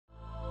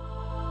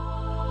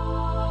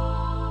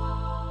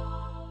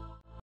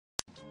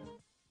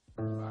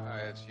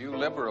It's you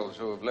liberals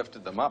who have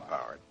lifted them up,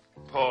 Howard.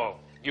 Paul,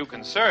 you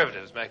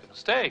conservatives make a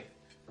mistake.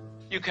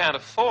 You can't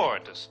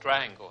afford to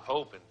strangle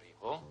hope in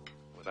people.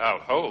 Without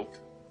hope,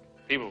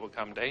 people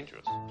become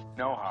dangerous.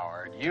 No,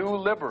 Howard. You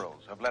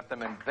liberals have let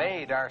them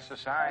invade our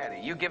society.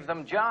 You give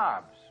them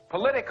jobs,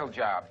 political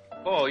jobs.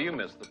 Paul, you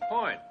missed the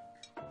point.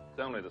 It's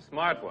only the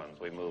smart ones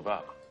we move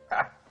up.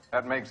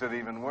 That makes it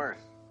even worse.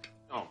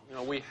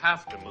 No, we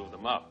have to move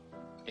them up.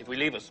 If we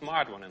leave a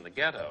smart one in the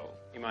ghetto,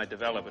 he might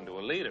develop into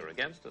a leader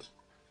against us.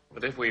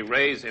 But if we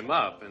raise him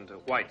up into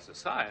white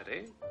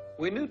society,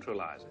 we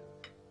neutralize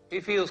him. He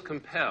feels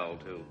compelled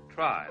to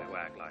try to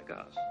act like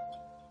us.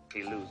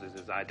 He loses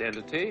his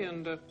identity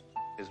and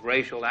his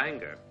racial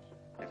anger,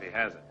 if he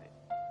has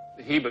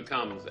any. He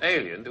becomes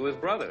alien to his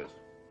brothers.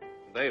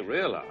 They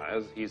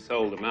realize he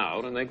sold them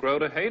out, and they grow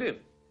to hate him.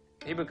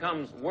 He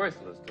becomes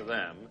worthless to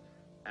them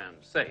and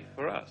safe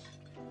for us.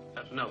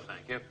 No,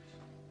 thank you.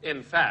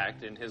 In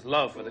fact, in his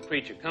love for the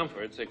creature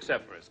comforts,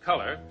 except for his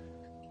color,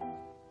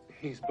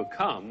 he's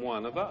become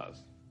one of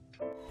us.